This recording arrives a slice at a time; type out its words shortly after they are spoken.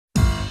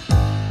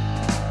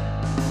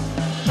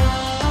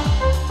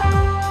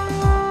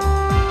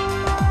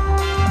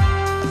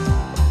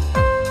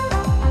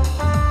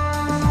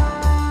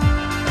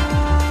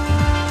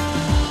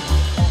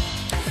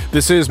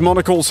This is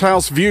Monocle's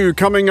House View.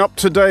 Coming up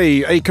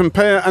today, a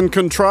compare and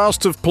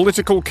contrast of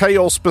political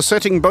chaos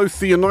besetting both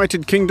the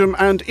United Kingdom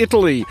and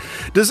Italy.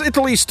 Does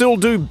Italy still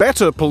do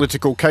better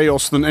political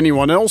chaos than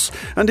anyone else?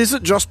 And is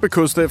it just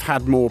because they've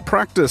had more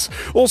practice?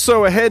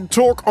 Also ahead,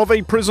 talk of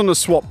a prisoner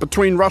swap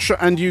between Russia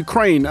and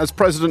Ukraine as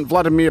President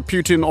Vladimir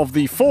Putin of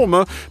the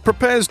former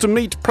prepares to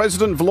meet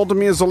President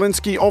Volodymyr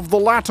Zelensky of the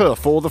latter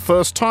for the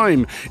first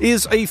time.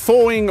 Is a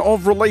thawing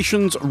of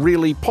relations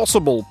really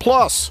possible?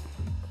 Plus,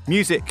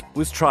 music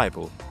was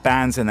tribal.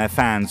 Bands and their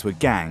fans were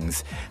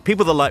gangs.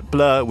 People that liked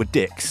Blur were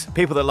dicks.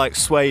 People that liked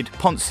Suede,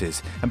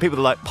 ponces. And people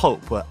that liked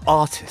Pulp were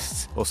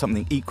artists, or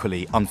something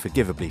equally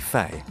unforgivably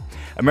fey.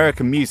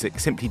 American music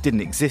simply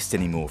didn't exist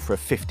anymore for a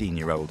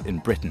 15-year-old in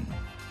Britain.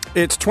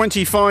 It's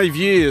 25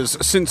 years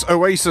since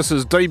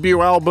Oasis's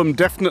debut album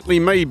Definitely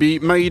Maybe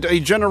made a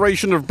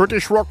generation of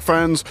British rock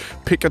fans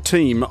pick a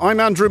team. I'm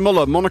Andrew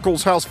Mueller.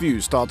 Monocle's House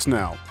View starts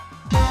now.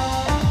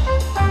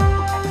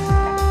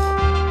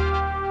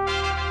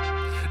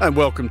 And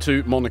welcome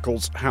to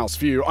Monocle's House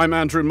View. I'm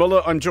Andrew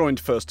Mueller. I'm joined,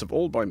 first of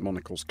all, by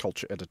Monocle's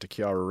culture editor,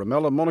 Chiara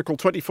Romella, Monocle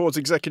 24's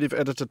executive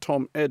editor,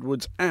 Tom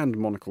Edwards, and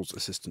Monocle's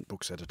assistant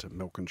books editor,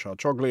 Milkan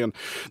Charchoglian.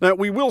 Now,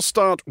 we will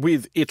start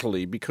with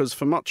Italy, because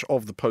for much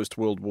of the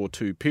post-World War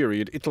II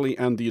period, Italy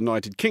and the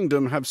United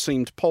Kingdom have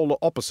seemed polar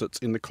opposites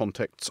in the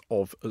context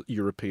of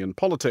European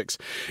politics.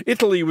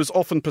 Italy was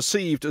often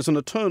perceived as an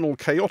eternal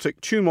chaotic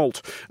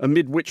tumult,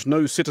 amid which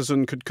no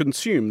citizen could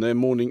consume their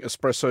morning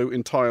espresso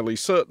entirely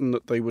certain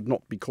that they would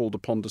not be called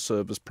upon to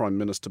serve as Prime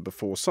Minister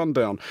before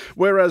sundown,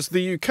 whereas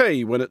the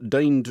UK, when it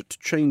deigned to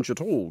change at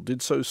all, did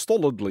so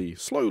stolidly,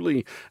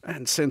 slowly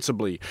and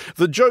sensibly.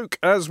 The joke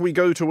as we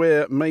go to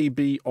air may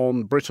be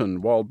on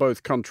Britain. While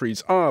both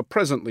countries are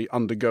presently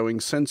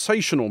undergoing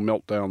sensational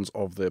meltdowns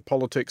of their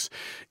politics,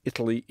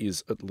 Italy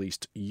is at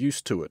least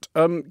used to it.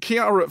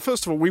 Chiara,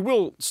 first of all, we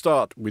will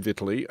start with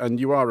Italy, and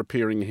you are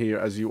appearing here,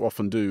 as you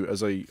often do,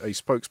 as a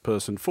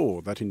spokesperson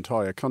for that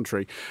entire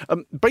country.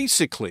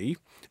 Basically,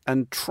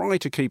 and try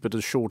to keep it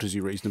as short as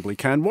you reasonably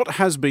can, what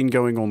has been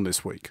going on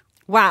this week?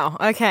 Wow,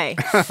 okay.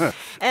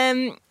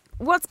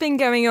 What's been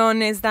going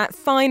on is that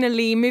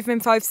finally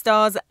Movement 5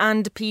 Stars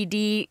and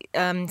PD,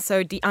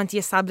 so the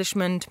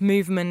anti-establishment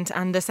movement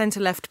and the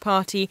centre-left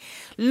party,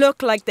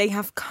 look like they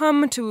have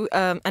come to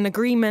an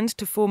agreement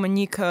to form a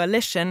new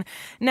coalition.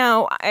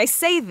 Now, I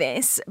say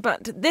this,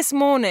 but this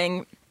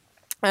morning,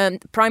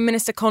 Prime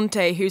Minister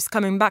Conte, who's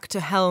coming back to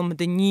helm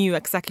the new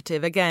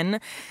executive again,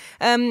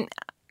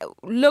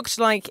 looked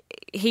like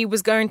he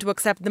was going to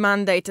accept the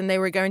mandate and they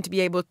were going to be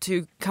able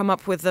to come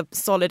up with a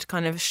solid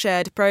kind of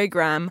shared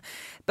programme.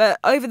 But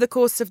over the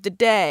course of the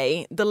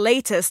day, the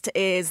latest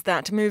is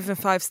that Movement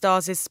 5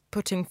 Stars is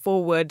putting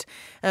forward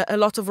a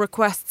lot of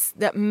requests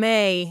that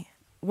may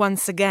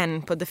once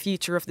again put the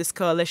future of this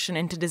coalition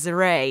into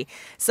disarray.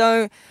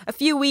 So a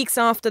few weeks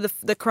after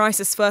the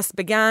crisis first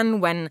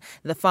began, when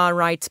the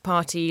far-right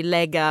party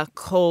Lega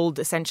called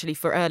essentially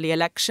for early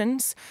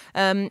elections,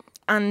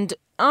 and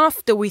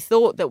after we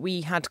thought that we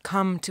had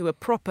come to a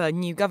proper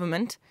new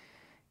government,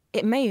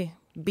 it may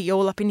be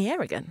all up in the air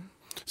again.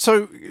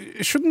 So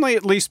shouldn't they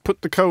at least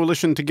put the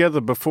coalition together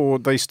before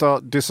they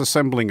start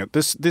disassembling it?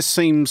 This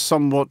seems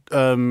somewhat,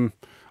 I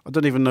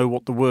don't even know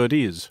what the word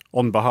is,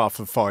 on behalf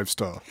of 5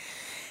 Star.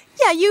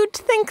 Yeah, you'd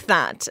think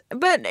that,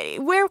 but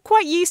we're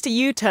quite used to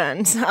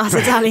U-turns as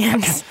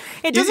Italians.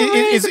 It doesn't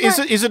really...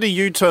 Is it a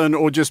U-turn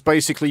or just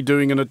basically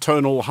doing an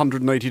eternal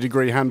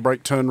 180-degree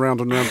handbrake turn round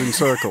and round in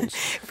circles?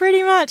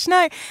 Pretty much,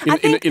 no.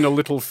 In a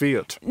little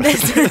Fiat.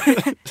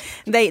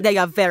 They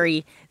are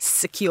very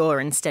secure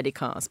and steady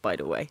cars, by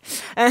the way.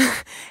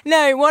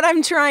 No, what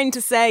I'm trying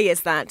to say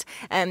is that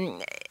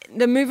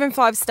the Movement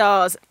 5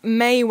 Stars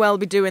may well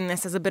be doing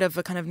this as a bit of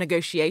a kind of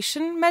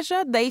negotiation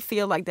measure. They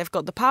feel like they've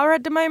got the power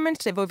at the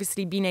moment. They've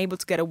obviously been able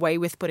to get away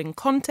with putting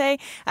Conte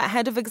at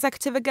head of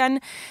executive again.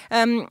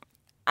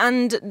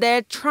 And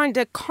they're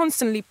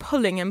constantly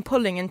pulling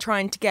and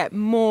trying to get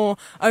more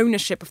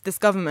ownership of this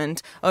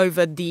government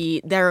over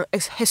their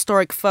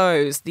historic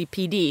foes, the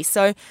PD.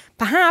 So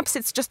perhaps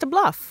it's just a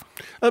bluff.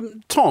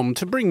 Tom,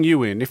 to bring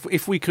you in,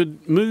 if we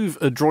could move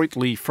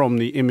adroitly from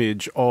the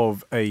image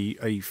of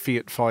a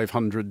Fiat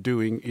 500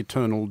 doing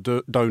eternal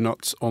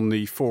donuts on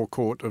the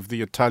forecourt of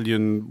the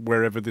Italian,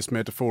 wherever this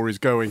metaphor is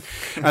going,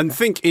 and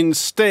think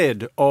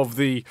instead of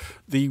the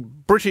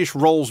British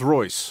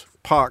Rolls-Royce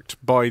parked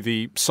by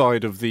the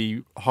side of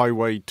the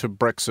highway to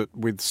Brexit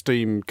with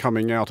steam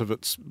coming out of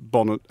its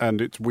bonnet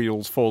and its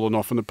wheels fallen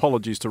off. And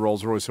apologies to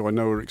Rolls-Royce, who I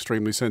know are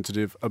extremely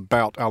sensitive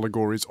about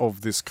allegories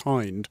of this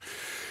kind.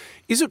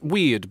 Is it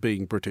weird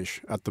being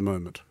British at the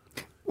moment?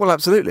 Well,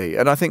 absolutely.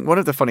 And I think one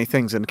of the funny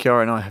things, and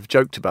Chiara and I have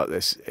joked about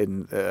this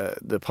in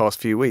the past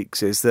few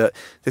weeks, is that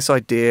this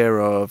idea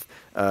of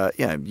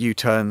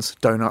U-turns,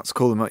 donuts,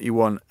 call them what you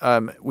want,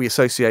 we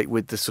associate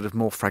with the sort of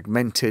more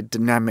fragmented,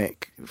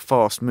 dynamic,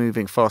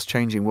 fast-moving,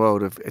 fast-changing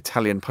world of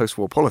Italian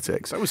post-war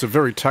politics. That was a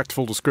very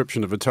tactful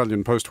description of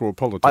Italian post-war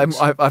politics.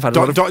 I've had a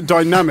lot of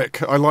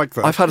dynamic. I like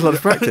that. I've had a lot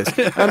of practice,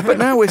 but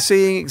now we're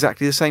seeing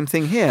exactly the same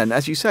thing here. And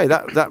as you say,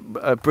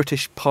 that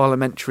British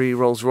parliamentary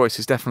Rolls-Royce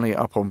is definitely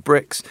up on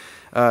bricks.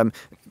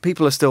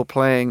 People are still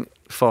playing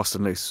fast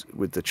and loose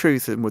with the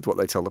truth and with what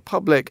they tell the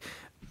public.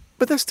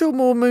 But they're still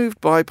more moved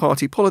by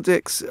party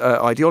politics,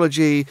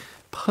 ideology,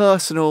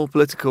 personal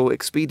political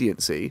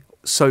expediency,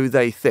 so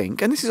they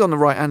think. And this is on the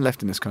right and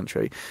left in this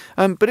country.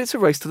 But it's a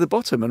race to the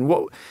bottom. And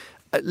what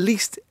at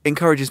least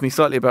encourages me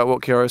slightly about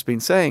what Chiara's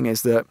been saying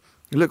is that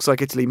it looks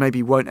like Italy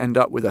maybe won't end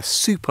up with a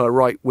super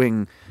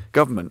right-wing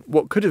government.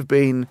 What could have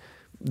been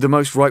the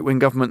most right-wing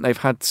government they've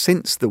had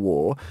since the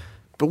war.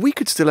 But we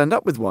could still end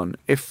up with one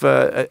if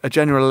a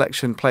general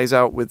election plays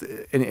out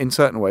in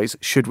certain ways,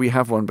 should we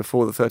have one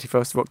before the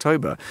 31st of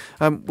October.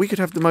 We could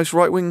have the most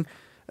right-wing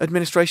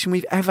administration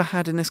we've ever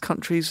had in this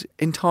country's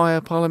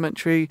entire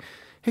parliamentary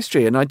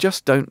history. And I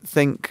just don't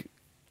think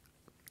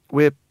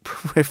we're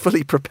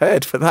fully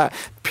prepared for that,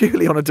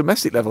 purely on a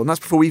domestic level. And that's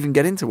before we even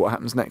get into what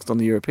happens next on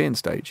the European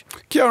stage.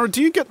 Chiara,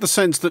 do you get the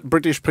sense that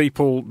British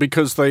people,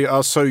 because they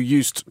are so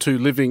used to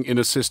living in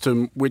a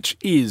system which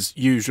is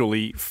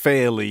usually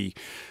fairly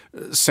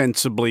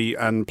sensibly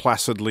and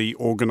placidly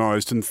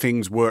organised and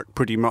things work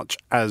pretty much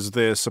as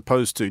they're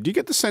supposed to. Do you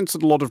get the sense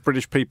that a lot of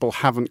British people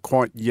haven't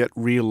quite yet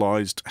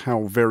realised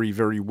how very,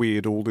 very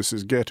weird all this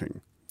is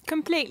getting?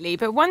 Completely.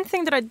 But one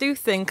thing that I do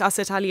think us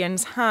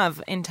Italians have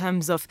in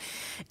terms of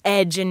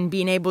edge and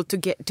being able to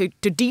get to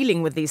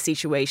dealing with these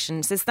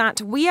situations is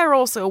that we are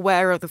also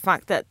aware of the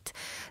fact that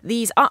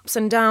these ups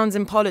and downs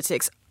in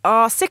politics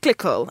are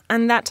cyclical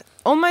and that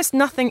almost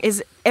nothing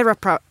is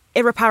irreparable.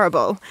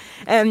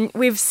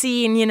 We've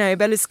seen,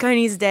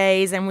 Berlusconi's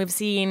days and we've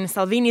seen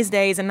Salvini's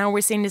days and now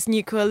we're seeing this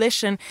new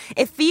coalition.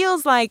 It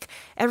feels like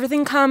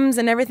everything comes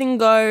and everything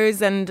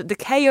goes and the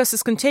chaos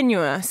is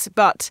continuous,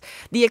 but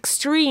the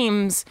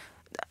extremes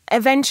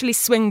eventually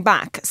swing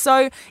back.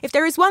 So if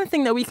there is one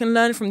thing that we can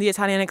learn from the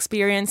Italian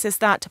experience is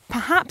that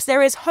perhaps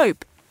there is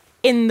hope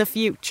in the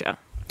future.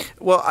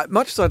 Well,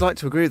 much as I'd like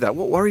to agree with that,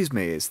 what worries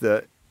me is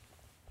that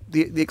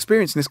the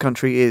experience in this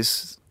country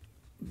is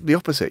the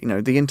opposite.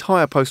 The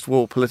entire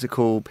post-war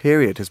political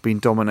period has been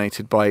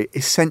dominated by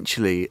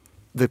essentially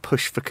the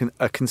push for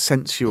a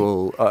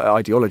consensual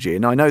ideology.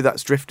 And I know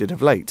that's drifted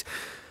of late.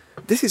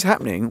 This is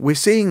happening. We're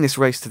seeing this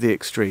race to the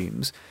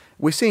extremes.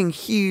 We're seeing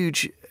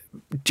huge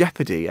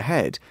jeopardy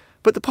ahead.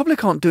 But the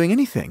public aren't doing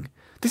anything.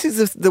 This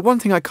is the one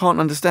thing I can't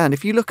understand.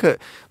 If you look at,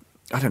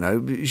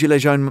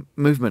 Gilets jaunes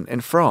movement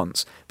in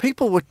France,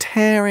 people were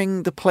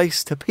tearing the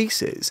place to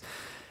pieces.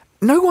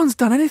 No one's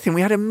done anything.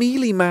 We had a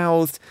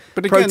mealy-mouthed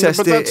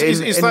protest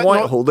in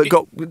Whitehall that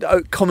got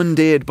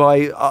commandeered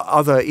by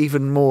other,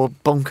 even more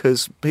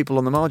bonkers people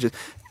on the margins.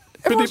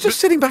 Everyone's just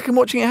sitting back and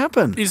watching it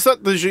happen. Is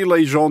that the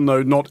Gilets jaunes,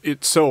 though, not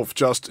itself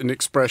just an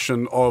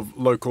expression of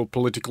local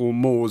political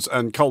mores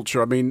and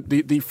culture? I mean,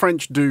 the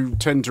French do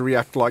tend to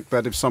react like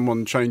that if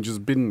someone changes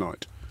bin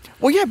night.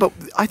 Well, yeah, but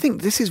I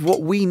think this is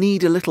what we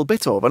need a little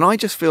bit of. And I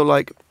just feel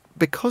like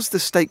because the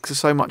stakes are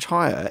so much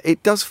higher,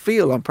 it does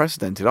feel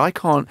unprecedented. I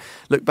can't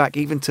look back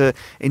even to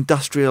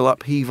industrial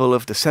upheaval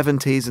of the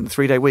 70s and the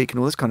 3-day week and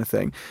all this kind of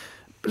thing.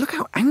 But look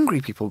how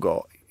angry people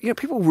got.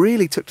 People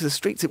really took to the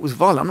streets. It was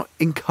violent. I'm not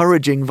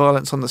encouraging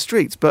violence on the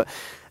streets, but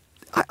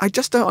I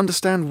just don't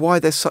understand why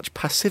there's such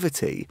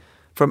passivity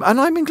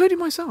and I'm including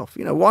myself.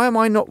 Why am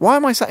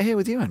I sat here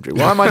with you, Andrew?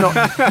 Why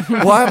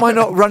am I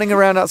not running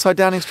around outside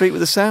Downing Street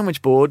with a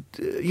sandwich board,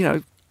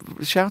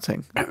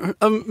 shouting?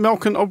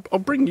 Malcolm, I'll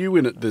bring you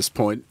in at this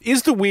point.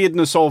 Is the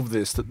weirdness of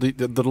this that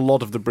a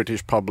lot of the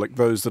British public,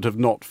 those that have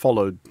not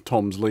followed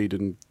Tom's lead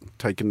and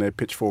taken their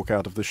pitchfork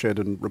out of the shed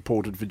and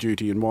reported for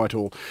duty in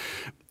Whitehall,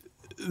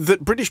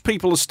 that British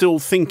people are still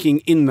thinking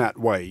in that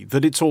way,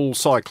 that it's all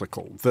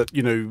cyclical, that,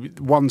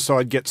 one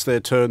side gets their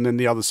turn, then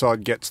the other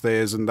side gets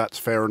theirs, and that's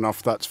fair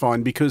enough, that's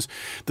fine. Because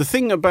the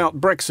thing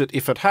about Brexit,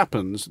 if it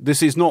happens,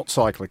 this is not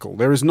cyclical.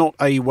 There is not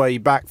a way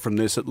back from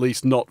this, at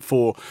least not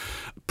for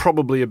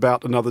probably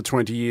about another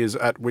 20 years,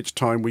 at which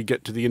time we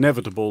get to the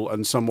inevitable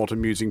and somewhat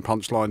amusing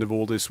punchline of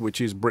all this, which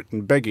is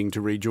Britain begging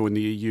to rejoin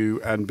the EU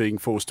and being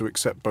forced to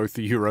accept both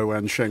the euro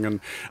and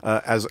Schengen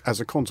as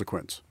a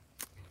consequence.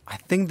 I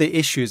think the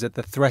issue is that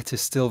the threat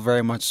is still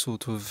very much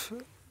sort of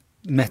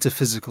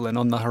metaphysical and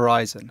on the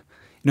horizon.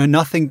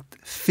 Nothing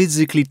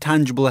physically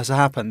tangible has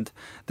happened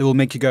that will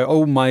make you go,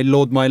 oh my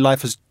lord, my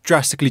life has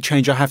drastically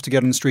changed, I have to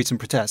get on the streets and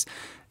protest.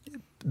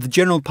 The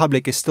general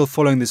public is still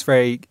following this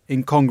very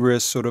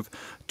incongruous, sort of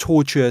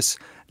tortuous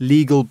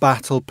legal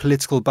battle,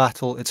 political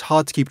battle. It's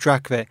hard to keep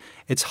track of it.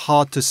 It's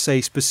hard to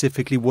say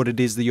specifically what it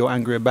is that you're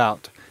angry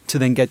about to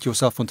then get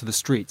yourself onto the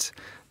streets.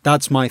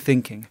 That's my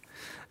thinking.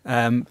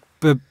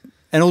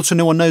 And also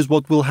no one knows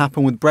what will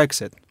happen with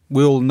Brexit.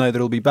 We all know that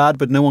it'll be bad,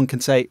 but no one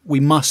can say we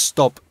must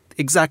stop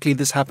exactly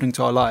this happening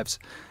to our lives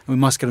and we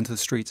must get into the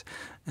streets.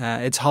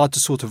 It's hard to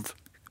sort of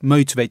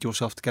motivate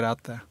yourself to get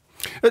out there.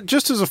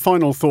 Just as a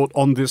final thought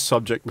on this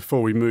subject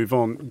before we move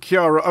on,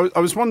 Chiara, I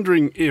was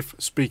wondering if,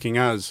 speaking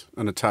as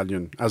an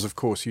Italian, as of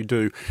course you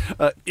do,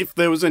 if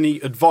there was any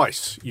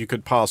advice you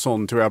could pass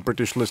on to our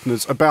British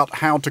listeners about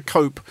how to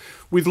cope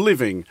with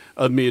living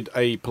amid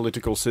a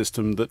political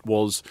system that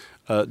was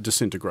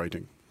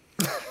disintegrating.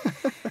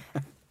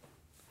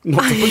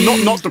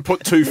 Not to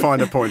put too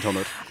fine a point on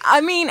it.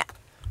 I mean,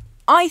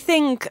 I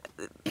think,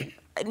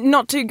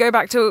 not to go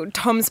back to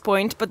Tom's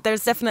point, but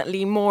there's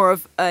definitely more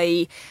of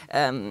a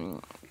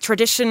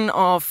tradition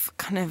of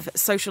kind of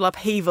social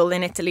upheaval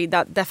in Italy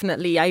that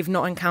definitely I've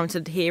not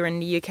encountered here in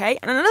the UK.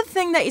 And another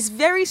thing that is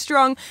very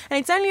strong, and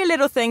it's only a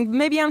little thing,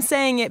 maybe I'm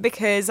saying it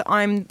because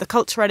I'm the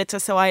culture editor,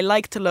 so I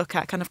like to look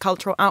at kind of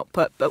cultural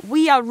output, but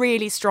we are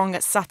really strong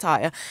at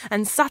satire.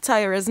 And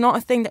satire is not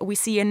a thing that we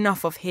see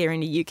enough of here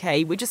in the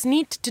UK. We just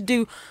need to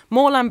do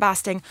more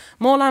lambasting,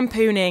 more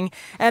lampooning,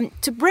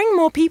 to bring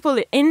more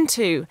people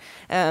into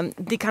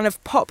the kind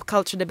of pop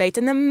culture debate.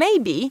 And then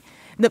maybe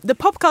the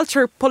pop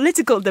culture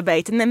political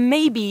debate, and then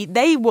maybe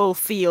they will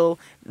feel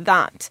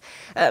that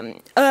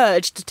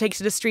urge to take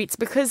to the streets,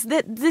 because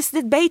this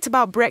debate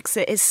about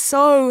Brexit is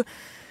so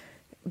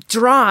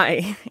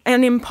dry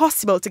and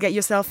impossible to get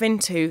yourself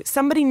into.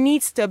 Somebody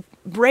needs to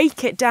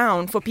break it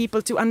down for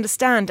people to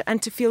understand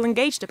and to feel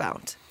engaged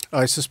about.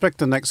 I suspect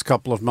the next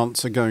couple of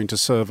months are going to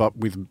serve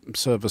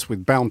us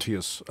with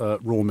bounteous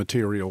raw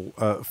material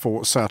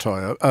for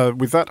satire.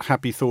 With that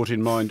happy thought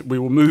in mind, we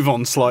will move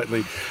on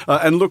slightly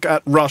and look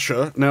at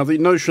Russia. Now, the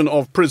notion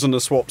of prisoner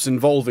swaps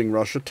involving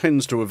Russia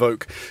tends to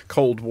evoke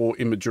Cold War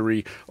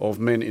imagery of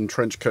men in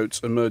trench coats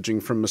emerging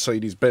from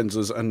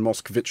Mercedes-Benzes and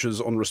Moskviches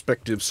on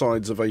respective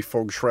sides of a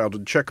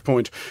fog-shrouded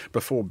checkpoint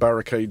before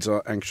barricades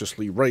are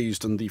anxiously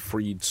raised and the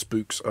freed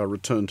spooks are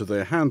returned to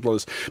their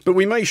handlers. But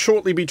we may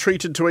shortly be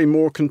treated to a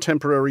more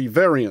contemporary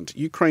variant.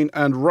 Ukraine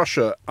and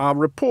Russia are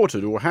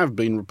reported, or have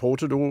been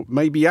reported, or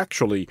maybe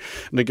actually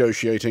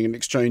negotiating an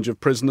exchange of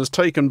prisoners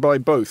taken by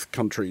both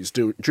countries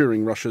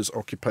during Russia's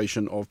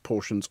occupation of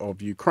portions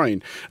of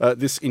Ukraine.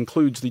 This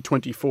includes the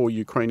 24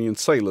 Ukrainian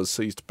sailors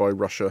seized by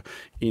Russia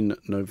in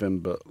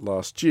November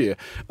last year.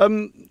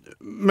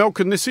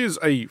 Malcolm, this is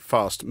a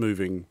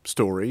fast-moving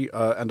story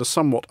and a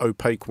somewhat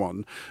opaque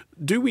one.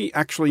 Do we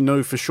actually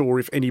know for sure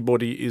if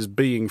anybody is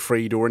being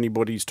freed or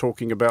anybody's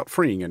talking about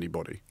freeing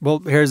anybody? Well,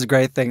 here's a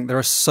great thing. There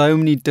are so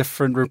many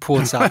different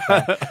reports out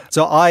there.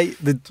 So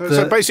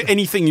basically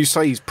anything you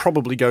say is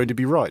probably going to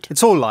be right.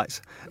 It's all lies.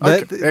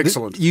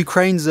 Excellent.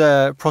 Ukraine's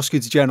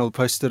Prosecutor General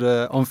posted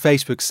on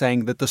Facebook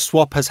saying that the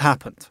swap has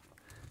happened.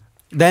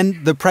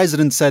 Then the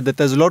president said that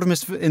there's a lot of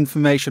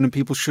misinformation and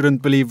people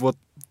shouldn't believe what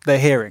they're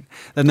hearing.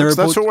 Then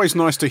that's always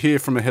nice to hear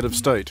from a head of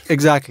state.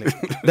 Exactly.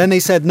 Then they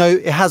said, no,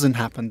 it hasn't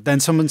happened. Then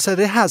someone said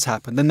it has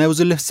happened. Then there was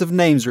a list of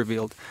names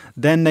revealed.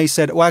 Then they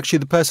said, well, actually,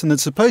 the person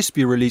that's supposed to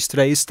be released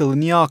today is still in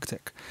the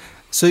Arctic.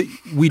 So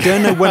we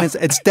don't know when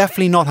it's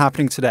definitely not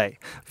happening today.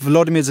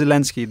 Volodymyr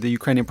Zelensky, the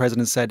Ukrainian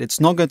president, said it's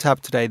not going to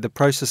happen today. The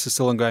process is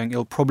still ongoing.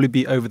 It'll probably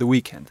be over the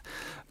weekend.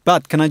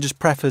 But can I just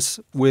preface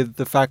with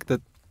the fact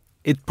that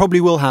it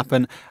probably will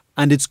happen,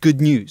 and it's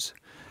good news.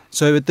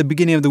 So at the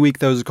beginning of the week,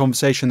 there was a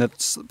conversation that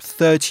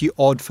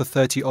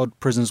 30-odd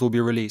prisoners will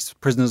be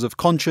released. Prisoners of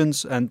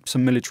conscience and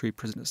some military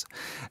prisoners.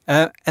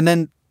 And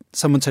then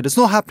someone said it's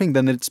not happening.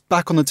 Then it's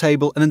back on the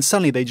table. And then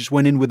suddenly they just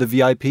went in with the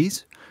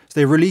VIPs. So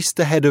they released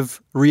the head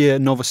of RIA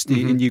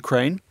Novosti in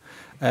Ukraine,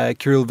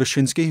 Kirill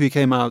Vyshinsky, who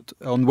came out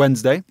on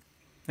Wednesday.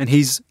 And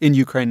he's in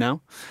Ukraine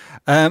now.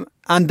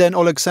 And then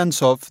Oleg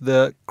Sentsov,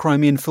 the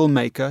Crimean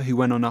filmmaker who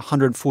went on a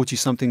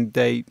 140-something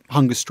day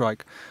hunger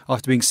strike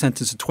after being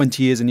sentenced to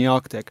 20 years in the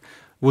Arctic,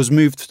 was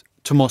moved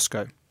to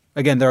Moscow.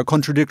 Again, there are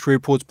contradictory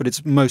reports, but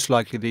it's most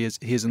likely that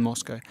he is in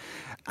Moscow.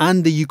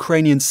 And the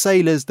Ukrainian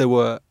sailors that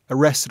were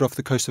arrested off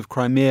the coast of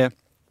Crimea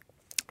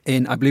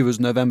in, I believe it was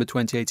November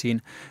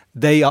 2018,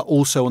 they are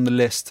also on the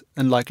list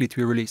and likely to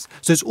be released.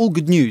 So it's all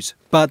good news,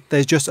 but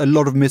there's just a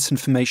lot of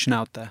misinformation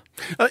out there.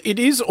 It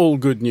is all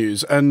good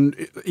news, and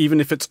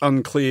even if it's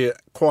unclear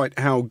quite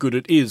how good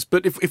it is.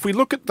 But if we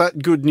look at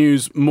that good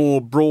news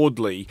more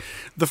broadly,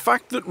 the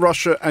fact that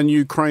Russia and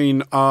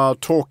Ukraine are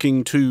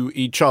talking to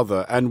each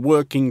other and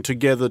working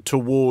together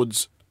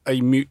towards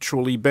a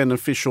mutually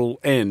beneficial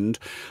end,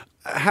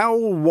 how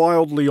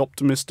wildly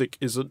optimistic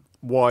is it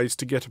wise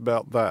to get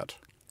about that?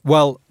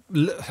 Well,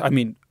 I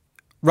mean,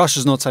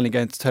 Russia's not suddenly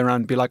going to turn around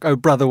and be like, "Oh,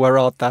 brother, where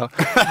art thou?"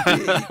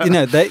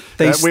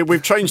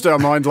 We've changed our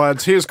mind,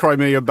 lads. Here's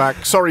Crimea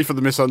back. Sorry for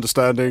the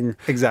misunderstanding.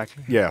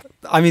 Exactly. Yeah.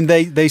 I mean,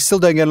 they still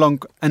don't get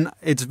along, and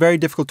it's very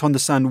difficult to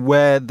understand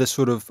where the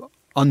sort of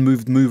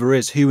unmoved mover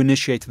is, who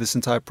initiated this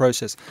entire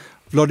process.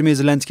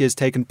 Volodymyr Zelensky has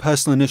taken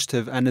personal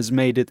initiative and has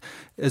made it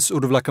as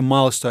sort of like a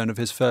milestone of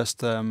his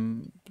first a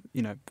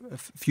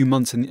few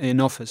months in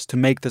office to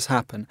make this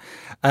happen.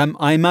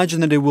 I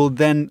imagine that it will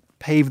then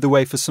pave the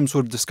way for some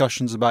sort of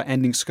discussions about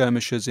ending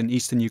skirmishes in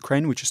eastern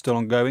Ukraine, which is still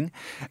ongoing,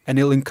 and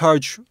it'll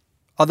encourage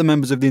other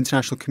members of the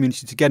international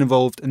community to get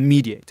involved and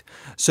mediate.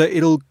 So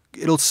it'll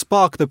it'll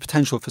spark the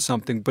potential for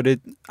something, but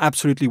it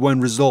absolutely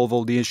won't resolve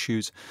all the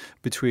issues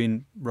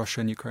between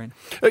Russia and Ukraine.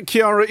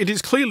 Chiara, it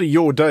is clearly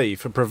your day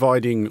for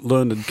providing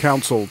learned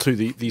counsel to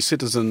the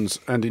citizens,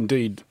 and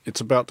indeed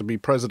it's about to be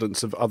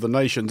presidents of other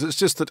nations. It's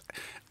just that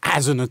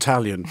as an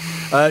Italian,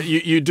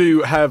 you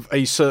do have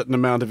a certain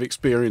amount of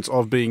experience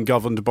of being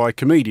governed by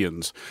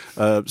comedians,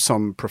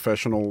 some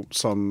professional,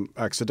 some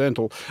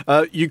accidental.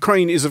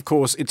 Ukraine is, of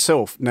course,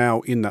 itself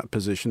now in that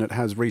position. It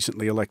has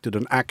recently elected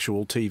an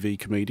actual TV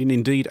comedian,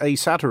 indeed a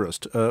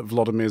satirist,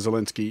 Volodymyr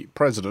Zelensky,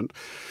 president.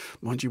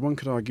 Mind you, one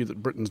could argue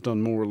that Britain's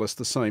done more or less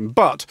the same.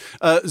 But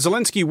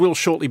Zelensky will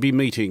shortly be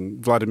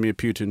meeting Vladimir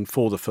Putin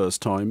for the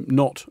first time,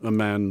 not a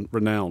man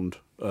renowned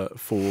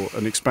for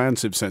an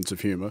expansive sense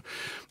of humour.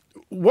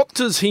 What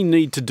does he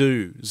need to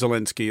do,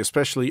 Zelensky,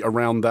 especially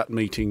around that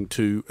meeting,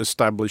 to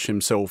establish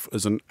himself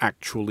as an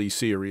actually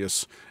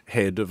serious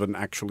head of an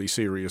actually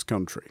serious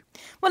country?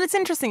 Well, it's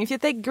interesting. If you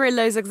take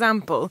Grillo's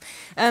example,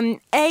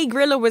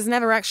 Grillo was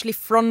never actually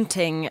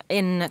fronting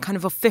in kind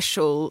of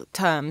official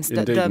terms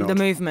the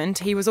movement.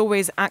 He was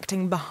always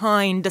acting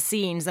behind the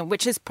scenes,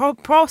 which is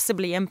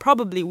possibly and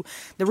probably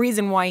the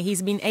reason why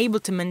he's been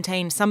able to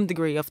maintain some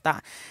degree of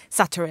that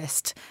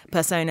satirist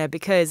persona,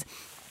 because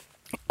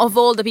of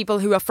all the people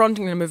who are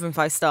fronting the Movement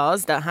 5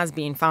 Stars that has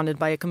been founded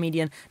by a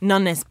comedian,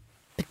 none is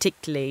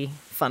particularly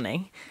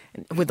funny,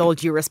 with all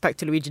due respect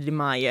to Luigi Di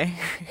Maio,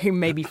 who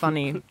may be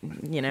funny,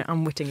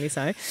 unwittingly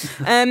so.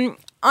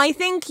 I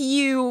think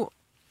you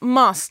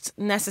must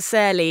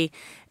necessarily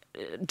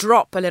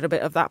drop a little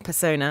bit of that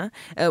persona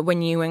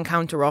when you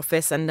encounter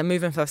office, and the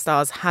Movement 5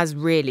 Stars has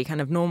really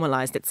kind of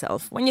normalised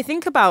itself. When you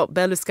think about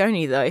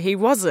Berlusconi, though, he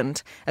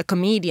wasn't a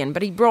comedian,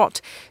 but he brought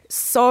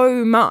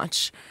so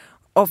much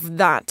of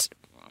that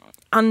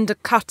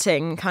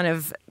undercutting kind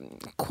of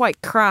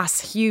quite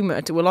crass humour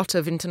to a lot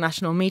of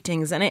international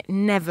meetings, and it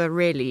never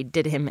really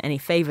did him any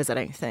favours, I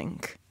don't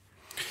think.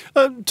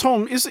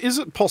 Tom, is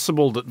it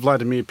possible that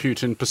Vladimir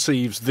Putin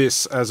perceives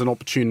this as an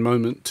opportune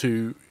moment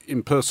to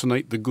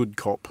impersonate the good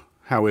cop,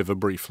 however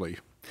briefly?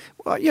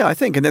 Well, yeah, I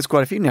think, and there's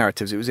quite a few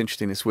narratives. It was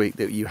interesting this week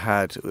that you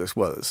had,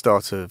 well, at the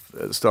start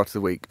of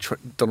the week,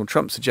 Donald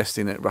Trump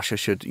suggesting that Russia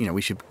should,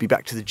 we should be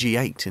back to the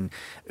G8 and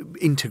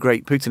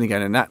integrate Putin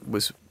again, and that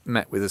was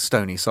met with a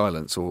stony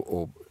silence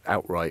or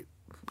outright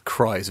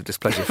cries of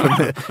displeasure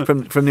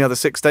from the other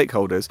six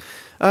stakeholders.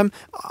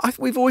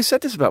 We've always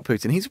said this about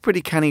Putin. He's a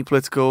pretty canny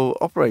political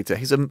operator.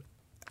 He's a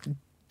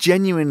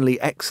genuinely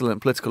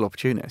excellent political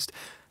opportunist.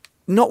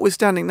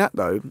 Notwithstanding that,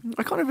 though,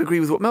 I kind of agree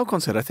with what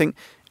Melkon said. I think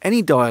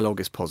any dialogue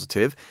is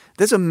positive.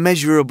 There's a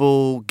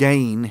measurable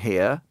gain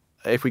here.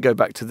 If we go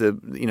back to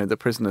the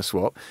prisoner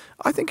swap,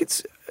 I think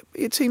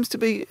it seems to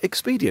be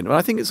expedient, and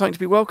I think it's something to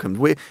be welcomed.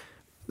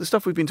 The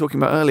stuff we've been talking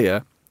about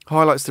earlier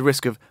highlights the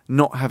risk of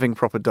not having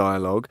proper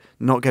dialogue,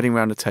 not getting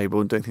around a table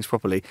and doing things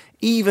properly.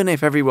 Even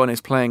if everyone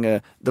is playing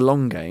the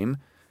long game,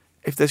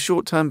 if there's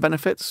short-term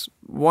benefits,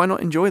 why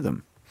not enjoy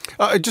them?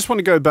 I just want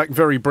to go back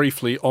very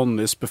briefly on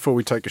this before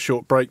we take a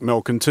short break,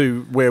 Malcolm,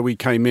 to where we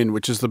came in,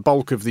 which is the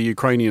bulk of the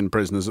Ukrainian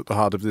prisoners at the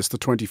heart of this, the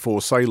 24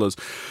 sailors.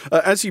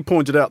 As you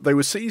pointed out, they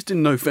were seized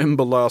in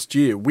November last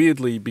year.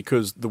 Weirdly,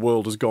 because the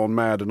world has gone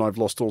mad and I've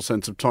lost all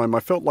sense of time, I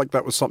felt like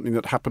that was something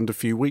that happened a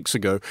few weeks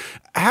ago.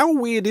 How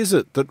weird is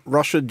it that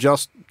Russia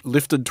just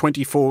lifted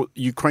 24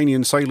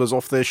 Ukrainian sailors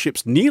off their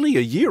ships nearly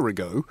a year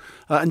ago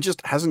and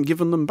just hasn't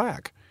given them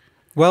back?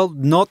 Well,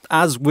 not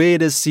as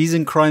weird as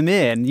seizing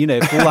Crimea, and,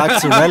 if all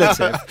acts are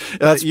relative,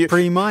 that's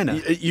pretty minor.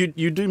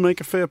 You do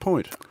make a fair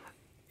point.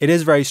 It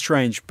is very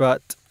strange,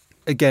 but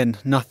again,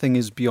 nothing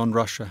is beyond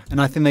Russia. And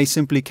I think they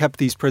simply kept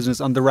these prisoners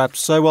under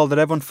wraps so well that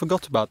everyone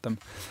forgot about them.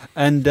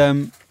 And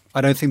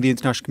I don't think the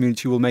international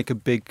community will make a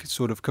big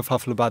sort of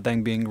kerfuffle about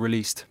them being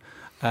released.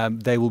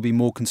 They will be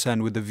more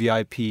concerned with the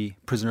VIP,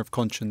 prisoner of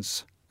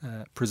conscience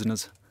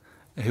prisoners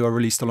who are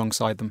released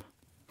alongside them.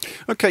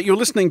 OK, you're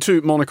listening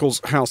to Monocle's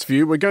House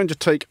View. We're going to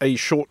take a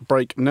short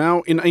break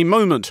now. In a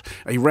moment,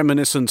 a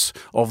reminiscence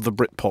of the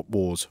Britpop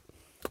Wars.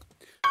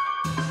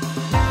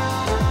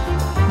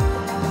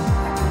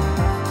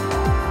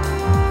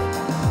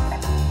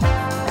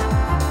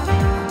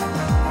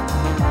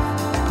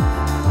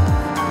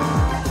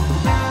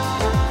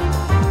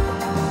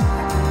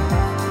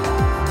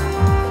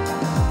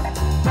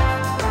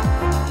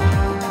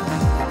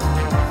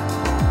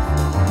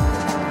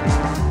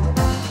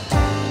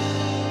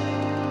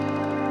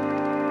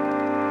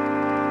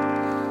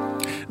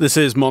 This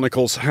is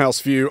Monocle's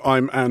House View.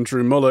 I'm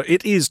Andrew Mueller.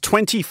 It is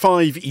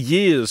 25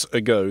 years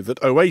ago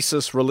that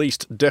Oasis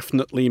released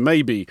Definitely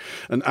Maybe,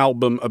 an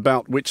album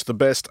about which the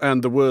best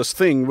and the worst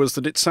thing was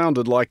that it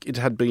sounded like it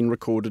had been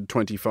recorded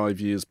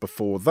 25 years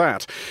before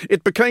that.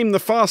 It became the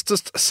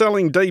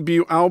fastest-selling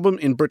debut album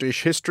in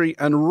British history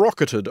and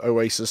rocketed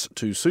Oasis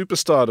to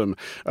superstardom.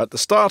 At the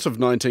start of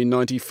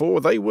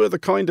 1994, they were the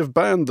kind of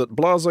band that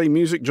blasé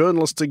music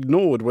journalists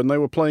ignored when they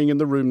were playing in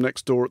the room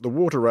next door at the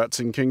Water Rats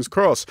in King's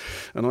Cross.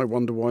 And I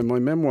wonder why my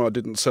memoir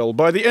didn't sell.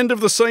 By the end of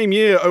the same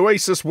year,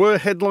 Oasis were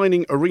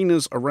headlining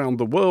arenas around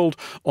the world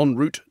en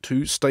route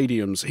to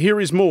stadiums. Here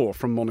is more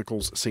from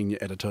Monocle's senior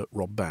editor,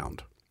 Rob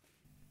Bound.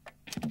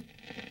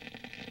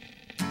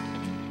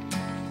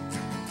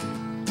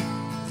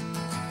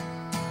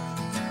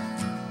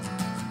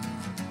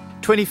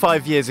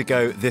 "25 years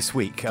ago this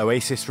week,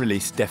 Oasis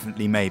released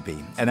Definitely Maybe,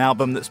 an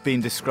album that's been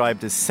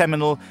described as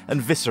seminal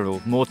and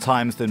visceral more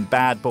times than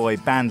bad boy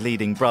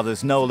band-leading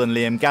brothers Noel and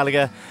Liam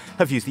Gallagher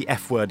have used the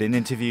F-word in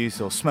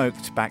interviews or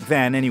smoked, back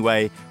then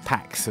anyway,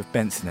 packs of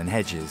Benson and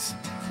Hedges.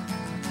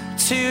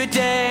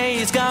 Today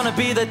is gonna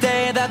be the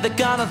day that they're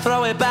gonna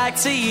throw it back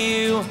to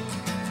you.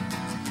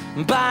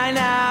 By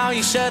now,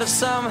 you should have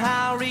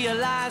somehow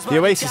realised. The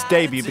Oasis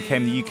debut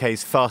became the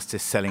UK's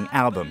fastest-selling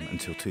album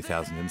until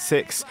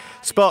 2006,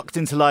 sparked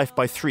into life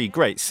by 3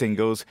 great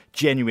singles,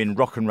 genuine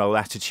rock and roll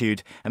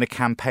attitude, and a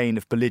campaign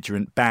of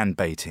belligerent band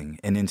baiting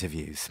in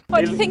interviews.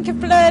 What do you think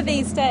of Blur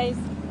these days?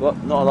 What?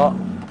 Not a lot.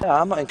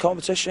 Yeah, I'm not in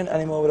competition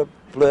anymore with a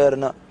Blur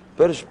and that.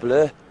 Blur is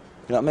Blur. You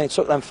know what I mean? It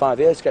took them 5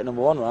 years to get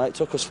number 1, right? It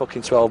took us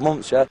fucking 12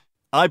 months, yeah?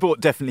 I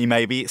bought Definitely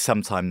Maybe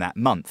sometime that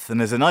month,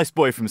 and as a nice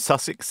boy from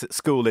Sussex at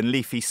school in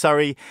leafy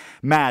Surrey,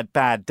 mad,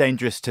 bad,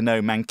 dangerous to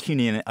know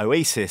Mancunian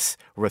Oasis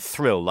were a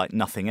thrill like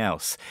nothing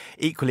else,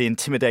 equally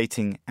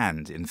intimidating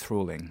and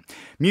enthralling.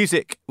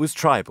 Music was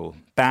tribal,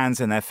 bands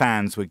and their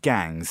fans were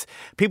gangs,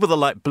 people that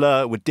liked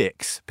Blur were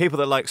dicks, people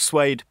that liked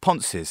Suede,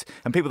 ponces,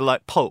 and people that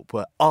liked Pulp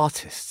were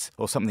artists,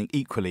 or something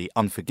equally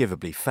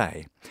unforgivably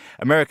fey.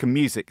 American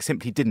music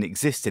simply didn't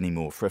exist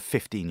anymore for a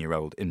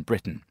 15-year-old in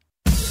Britain.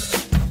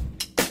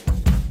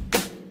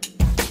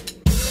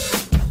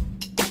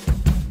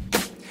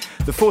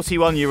 The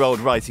 41-year-old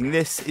writing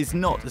this is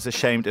not as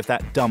ashamed of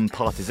that dumb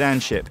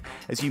partisanship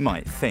as you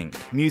might think.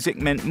 Music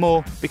meant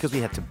more because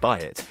we had to buy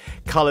it.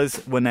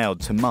 Colours were nailed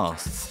to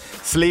masts.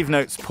 Sleeve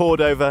notes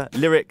poured over,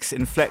 lyrics,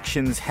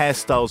 inflections,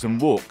 hairstyles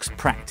and walks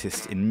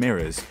practised in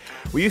mirrors.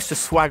 We used to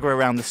swagger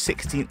around the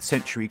 16th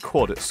century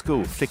quad at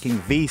school, flicking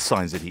V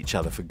signs at each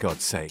other for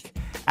God's sake.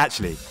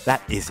 Actually,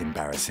 that is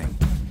embarrassing.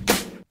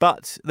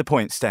 But the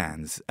point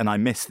stands, and I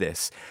miss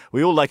this.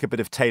 We all like a bit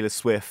of Taylor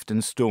Swift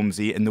and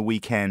Stormzy in The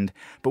Weekend,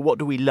 but what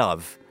do we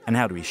love and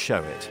how do we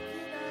show it?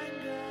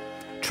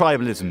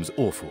 Tribalism's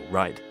awful,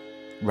 right?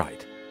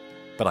 Right.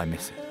 But I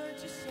miss it.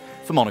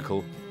 For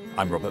Monocle,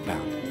 I'm Robert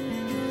Bound.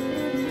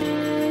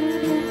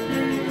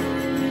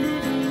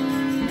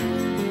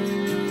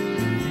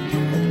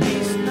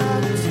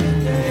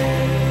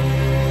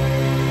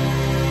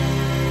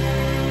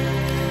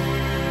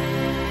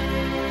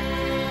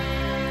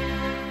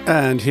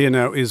 And here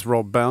now is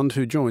Rob Bound,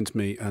 who joins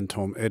me and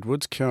Tom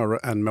Edwards. Ciara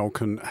and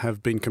Malcolm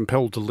have been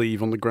compelled to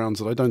leave on the grounds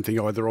that I don't think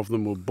either of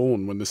them were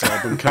born when this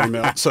album came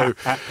out. So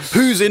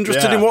who's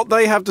interested in what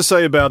they have to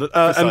say about it?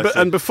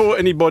 And before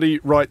anybody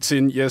writes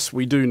in, yes,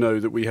 we do know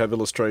that we have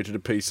illustrated a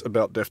piece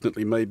about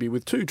Definitely Maybe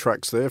with 2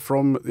 tracks there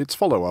from its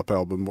follow-up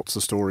album, What's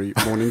the Story?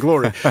 Morning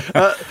Glory.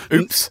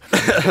 Oops.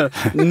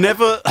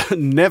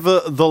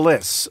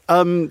 Nevertheless,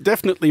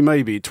 Definitely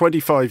Maybe,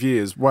 25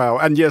 years, wow.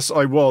 And yes,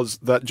 I was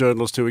that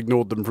journalist who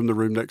ignored them from the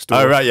room next door.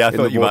 Oh, right, yeah, I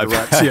thought you might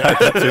have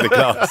through the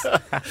glass.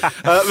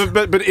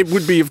 But it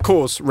would be, of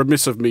course,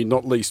 remiss of me,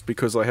 not least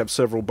because I have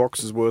several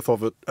boxes worth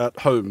of it at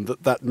home,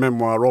 that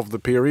memoir of the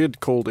period,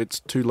 called It's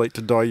Too Late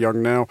to Die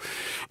Young Now,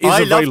 is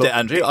I loved it,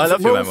 Andrew. I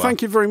love your memoir.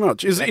 Thank you very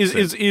much.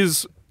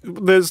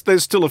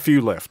 There's still a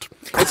few left.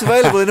 It's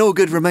available in all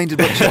good remainder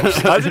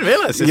bookshops. I didn't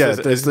realise this. Yeah,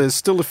 there's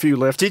still a few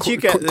left. Did you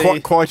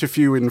get quite a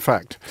few, in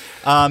fact?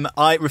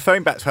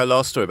 Referring back to our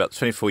last story about the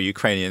 24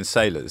 Ukrainian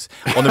sailors,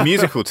 on the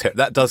musical tip,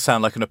 that does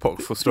sound like an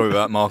apocryphal story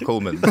about Mark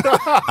Ullman.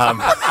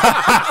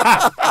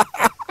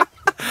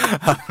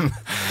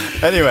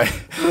 Anyway.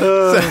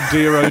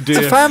 Dear, oh dear.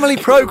 It's a family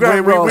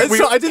programme, Rob.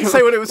 I didn't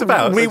say what it was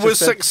about. We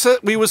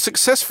were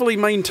successfully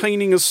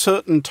maintaining a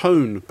certain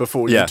tone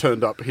before you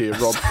turned up here,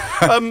 Rob.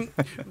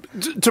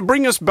 To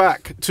bring us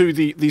back to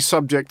the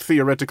subject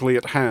theoretically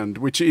at hand,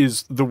 which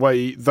is the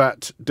way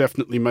that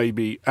Definitely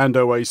Maybe and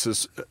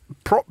Oasis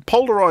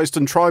polarised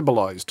and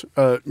tribalised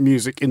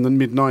music in the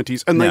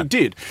mid-90s, and they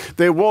did.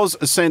 There was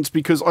a sense,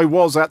 because I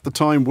was at the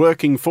time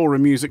working for a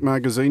music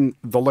magazine,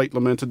 the late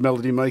lamented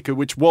Melody Maker,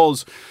 which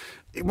was...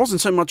 It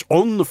wasn't so much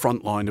on the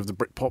front line of the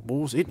Britpop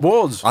wars. It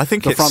was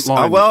the front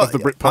line of the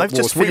Britpop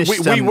wars.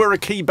 We were a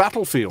key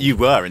battlefield. You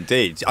were,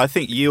 indeed. I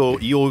think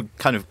your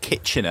kind of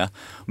Kitchener,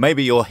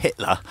 maybe your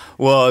Hitler,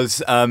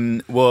 was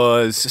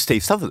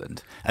Steve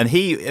Sutherland. And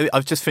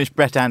I've just finished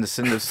Brett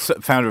Anderson, the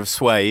founder of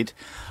Suede,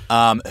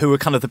 who were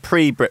kind of the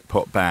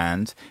pre-Britpop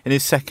band. In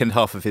his second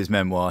half of his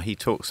memoir, he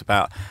talks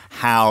about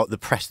how the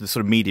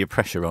sort of media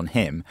pressure on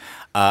him,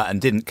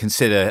 and didn't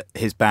consider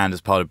his band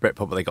as part of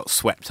Britpop, but they got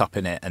swept up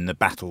in it and the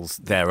battles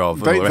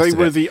thereof. They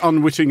were the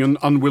unwitting and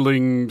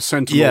unwilling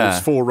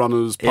sentinels,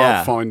 forerunners,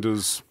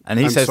 pathfinders. And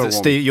he says that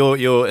Steve,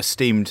 your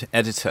esteemed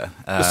editor,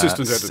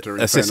 assistant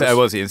editor,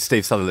 was he? And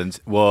Steve Sutherland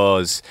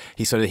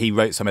he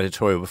wrote some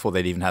editorial before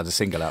they'd even had a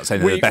single out,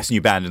 saying they're the best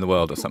new band in the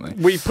world or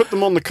something. We put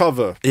them on the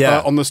cover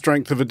on the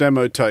strength of a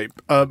demo tape.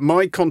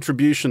 My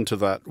contribution to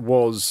that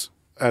was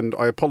and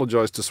I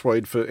apologise to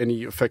Suede for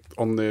any effect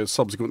on their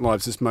subsequent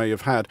lives this may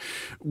have had.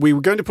 We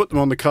were going to put them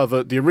on the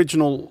cover. The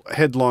original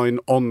headline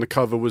on the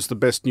cover was "The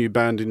Best New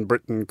Band in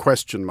Britain?" ?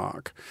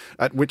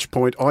 At which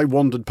point I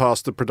wandered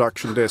past the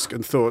production desk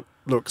and thought,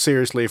 look,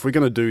 seriously, if we're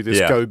going to do this,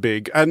 go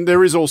big. And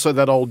there is also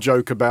that old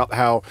joke about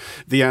how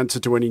the answer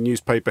to any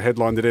newspaper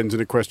headline that ends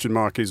in a question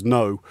mark is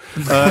no.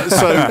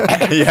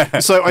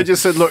 So I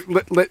just said, look,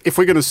 if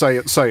we're going to say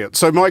it, say it.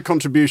 So my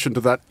contribution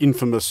to that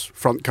infamous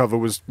front cover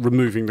was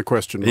removing the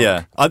question mark.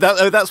 Yeah.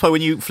 That's why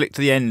when you flick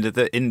to the end of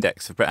the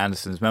index of Brett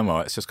Anderson's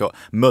memoir, it's just got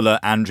Mueller,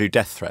 Andrew,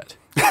 death threat.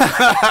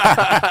 How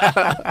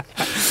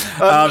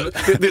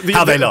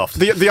they laughed.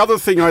 The other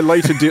thing I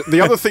later did,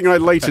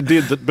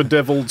 that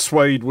bedeviled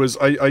Suede was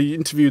I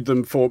interviewed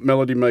them for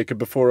Melody Maker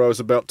before I was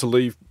about to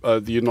leave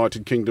the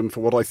United Kingdom for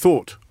what I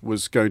thought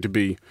was going to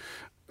be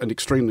an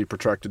extremely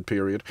protracted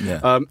period.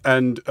 Yeah.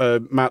 And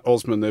Matt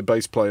Osman, their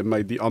bass player,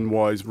 made the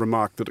unwise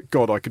remark that,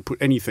 God, I could put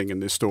anything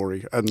in this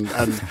story, and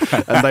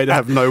they'd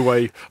have no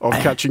way of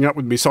catching up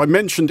with me. So I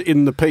mentioned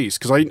in the piece,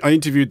 because I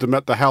interviewed them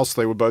at the house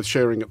they were both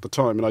sharing at the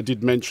time, and I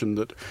did mention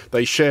that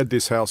they shared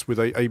this house with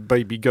a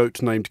baby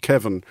goat named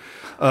Kevin.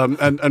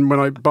 And when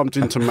I bumped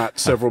into Matt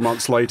several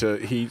months later,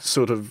 he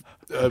sort of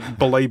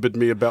belabored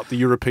me about the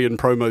European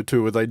promo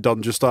tour they'd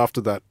done just after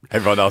that.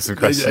 Everyone asking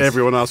questions.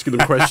 Everyone asking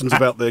them questions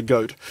about their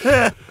goat.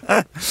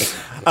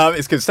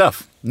 It's good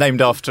stuff.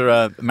 Named after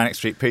a Manic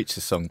Street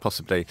Preachers song,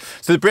 possibly.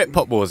 So the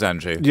Britpop Wars,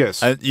 Andrew.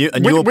 Yes.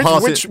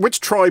 Which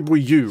tribe were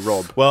you,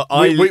 Rob? Well,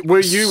 were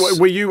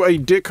you a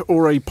Dick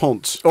or a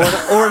Ponce or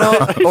an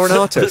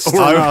artist?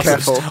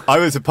 I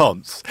was a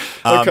Ponce.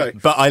 Okay.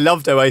 But I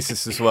loved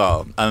Oasis as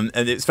well, and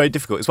it's very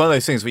difficult. It's one of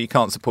those things where you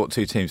can't support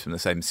two teams from the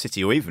same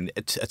city, or even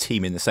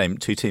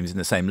two teams in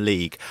the same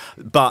league.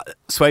 But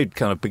Suede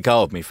kind of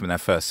beguiled me from their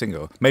first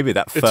single. Maybe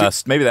that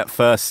first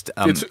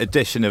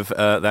edition of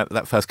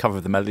that first cover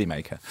of the Melody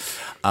Maker.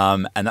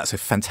 And that's a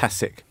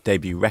fantastic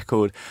debut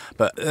record.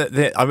 But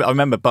I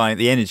remember buying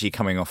the energy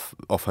coming off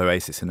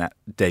Oasis in that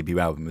debut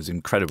album was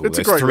incredible. It's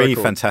Those a great three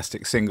record.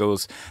 fantastic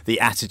singles. The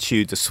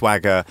attitude, the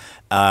swagger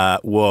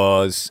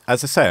was,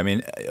 as I say, I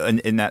mean,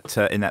 in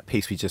that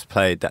piece we just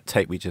played, that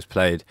tape we just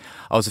played,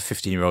 I was a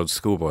 15-year-old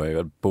schoolboy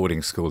at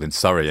boarding school in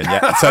Surrey, and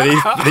yet so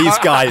these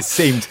guys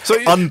seemed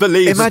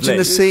unbelievably. Imagine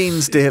the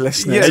scenes, dear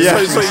listeners.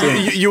 So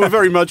you were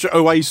very much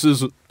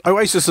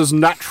Oasis's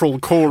natural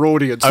core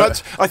audience.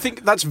 I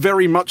think that's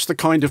very much the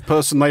kind of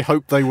person they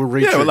hoped they were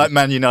reaching. Yeah, well, like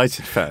Man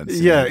United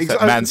fans. Yeah,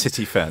 exactly. Man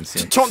City fans.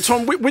 Yeah.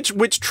 Tom,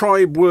 which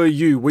tribe were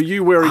you? Were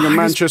you wearing a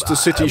Manchester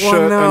City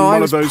shirt and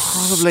one of those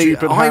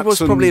stupid hats? I was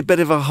probably a bit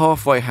of a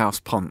halfway house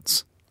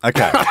ponce.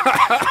 Okay.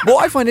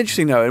 What I find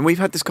interesting, though, and we've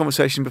had this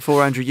conversation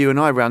before, Andrew, you and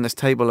I, around this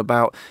table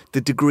about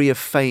the degree of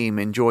fame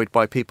enjoyed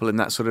by people in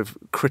that sort of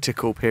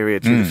critical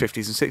period through the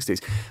 50s and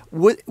 60s.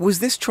 Was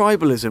this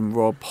tribalism,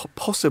 Rob,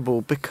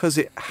 possible because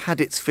it had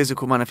its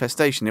physical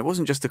manifestation? It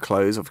wasn't just the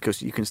clothes, of course,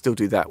 you can still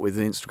do that with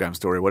an Instagram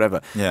story or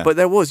whatever. Yeah. But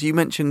you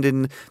mentioned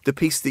in the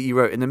piece that you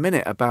wrote in a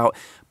minute about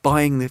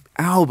buying the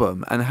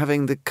album and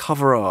having the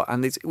cover art,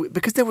 and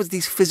because there was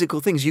these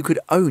physical things you could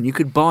own, you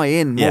could buy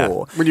in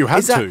more. Well, you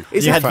had to.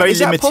 You had very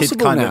limited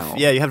kind now? of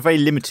you had very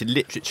limited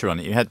literature on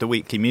it. You had the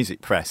weekly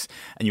music press,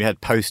 and you had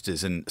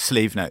posters and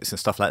sleeve notes and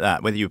stuff like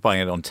that, whether you were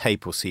buying it on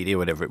tape or CD or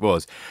whatever it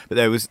was. But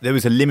there was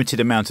a limited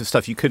amount of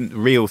stuff. You couldn't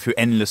reel through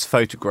endless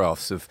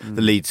photographs of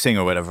the lead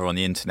singer or whatever on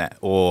the internet,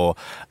 or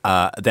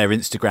their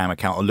Instagram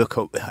account, or look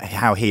at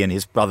how he and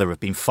his brother have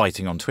been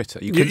fighting on Twitter.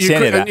 You couldn't see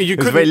any of that. It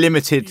was very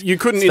limited. You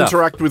couldn't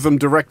interact with them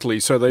directly,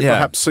 so they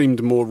perhaps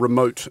seemed more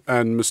remote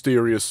and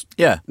mysterious,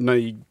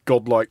 nay,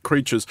 godlike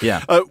creatures.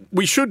 Yeah.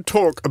 We should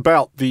talk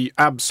about the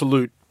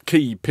absolute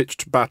key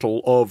pitched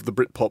battle of the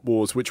Britpop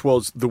Wars, which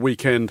was the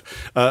weekend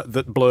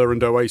that Blur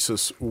and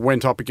Oasis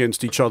went up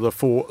against each other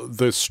for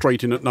the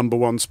straight-in at number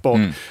one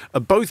spot.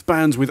 Both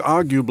bands with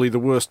arguably the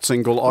worst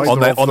single on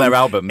their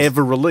albums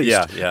ever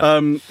released. Yeah.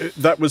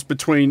 That was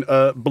between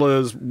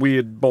Blur's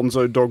weird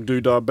bonzo dog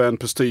doodah band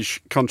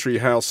Pastiche Country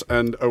House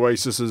and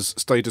Oasis's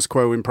Status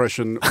Quo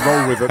impression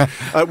Roll With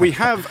It. We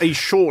have a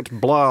short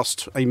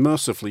blast, a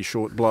mercifully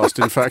short blast,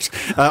 in fact,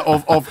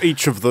 of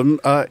each of them.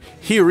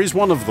 Here is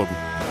one of them.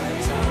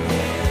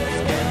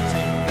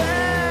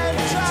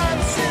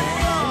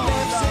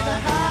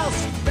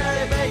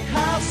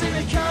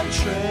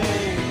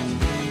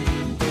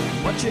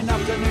 Watching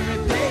afternoon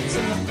repeats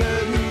and the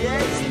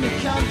 38s in the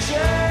country.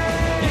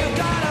 You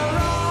gotta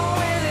roll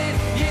with it,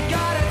 you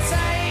gotta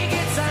take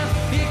it time,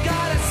 you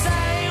gotta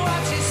say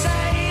what you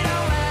say,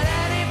 don't let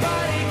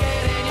anybody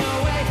get in your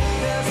way,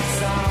 'cause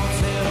it's all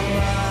too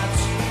much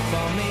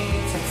for me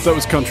to That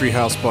was Country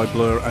House by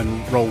Blur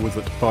and Roll With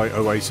It by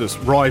Oasis,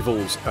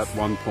 rivals at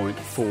one point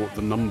for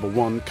the number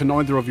one. Can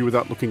either of you,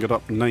 without looking it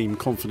up, name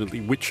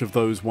confidently which of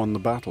those won the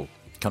battle?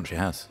 Country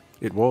House.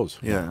 It was.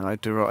 Yeah, I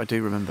do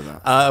remember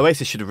that.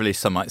 Oasis should have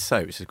released Some Might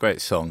Say, which is a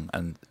great song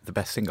and the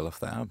best single off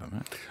that album,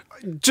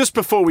 right? Just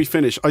before we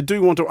finish, I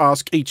do want to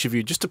ask each of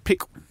you just to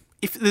pick,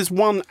 if there's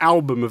one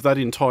album of that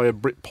entire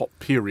Britpop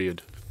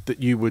period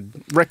that you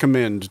would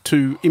recommend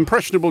to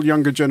impressionable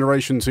younger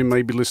generations who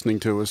may be listening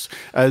to us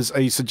as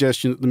a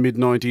suggestion that the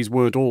mid-90s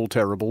weren't all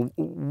terrible,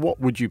 what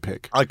would you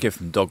pick? I'd give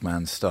them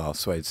Dogman's Star,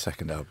 Suede's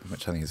second album,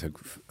 which I think is a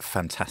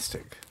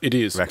fantastic It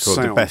is. record,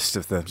 Sound. the best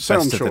of the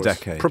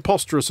decade.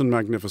 Preposterous and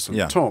magnificent.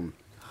 Yeah. Tom?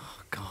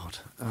 God.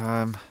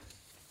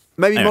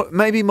 Maybe Anyway.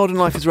 maybe Modern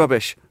Life is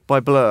Rubbish by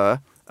Blur,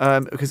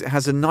 because it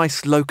has a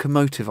nice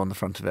locomotive on the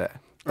front of it.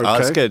 Okay. Oh,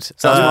 that's good.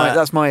 So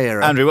that's my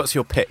era. Andrew, what's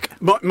your pick?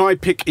 My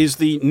pick is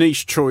the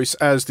niche choice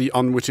as the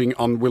unwitting,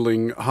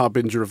 unwilling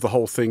harbinger of the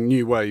whole thing,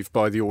 New Wave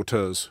by the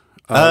Auteurs.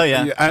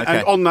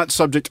 And on that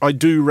subject, I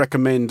do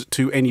recommend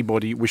to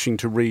anybody wishing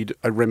to read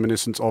a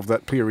reminiscence of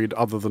that period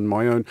other than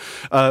my own,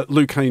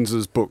 Luke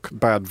Haynes's book,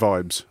 Bad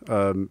Vibes,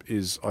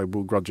 is, I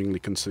will grudgingly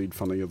concede,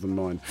 funnier than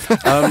mine.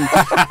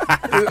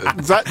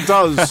 That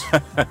does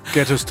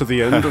get us to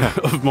the end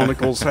of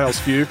Monocle's House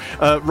View.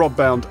 Rob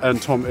Bound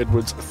and Tom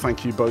Edwards,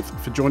 thank you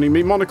both for joining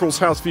me. Monocle's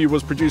House View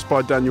was produced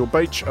by Daniel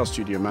Bache. Our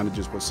studio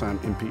managers were Sam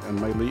Impey and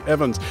Maylee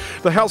Evans.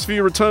 The House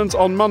View returns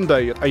on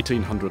Monday at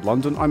 1800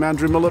 London. I'm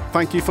Andrew Mueller.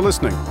 Thank you for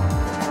listening.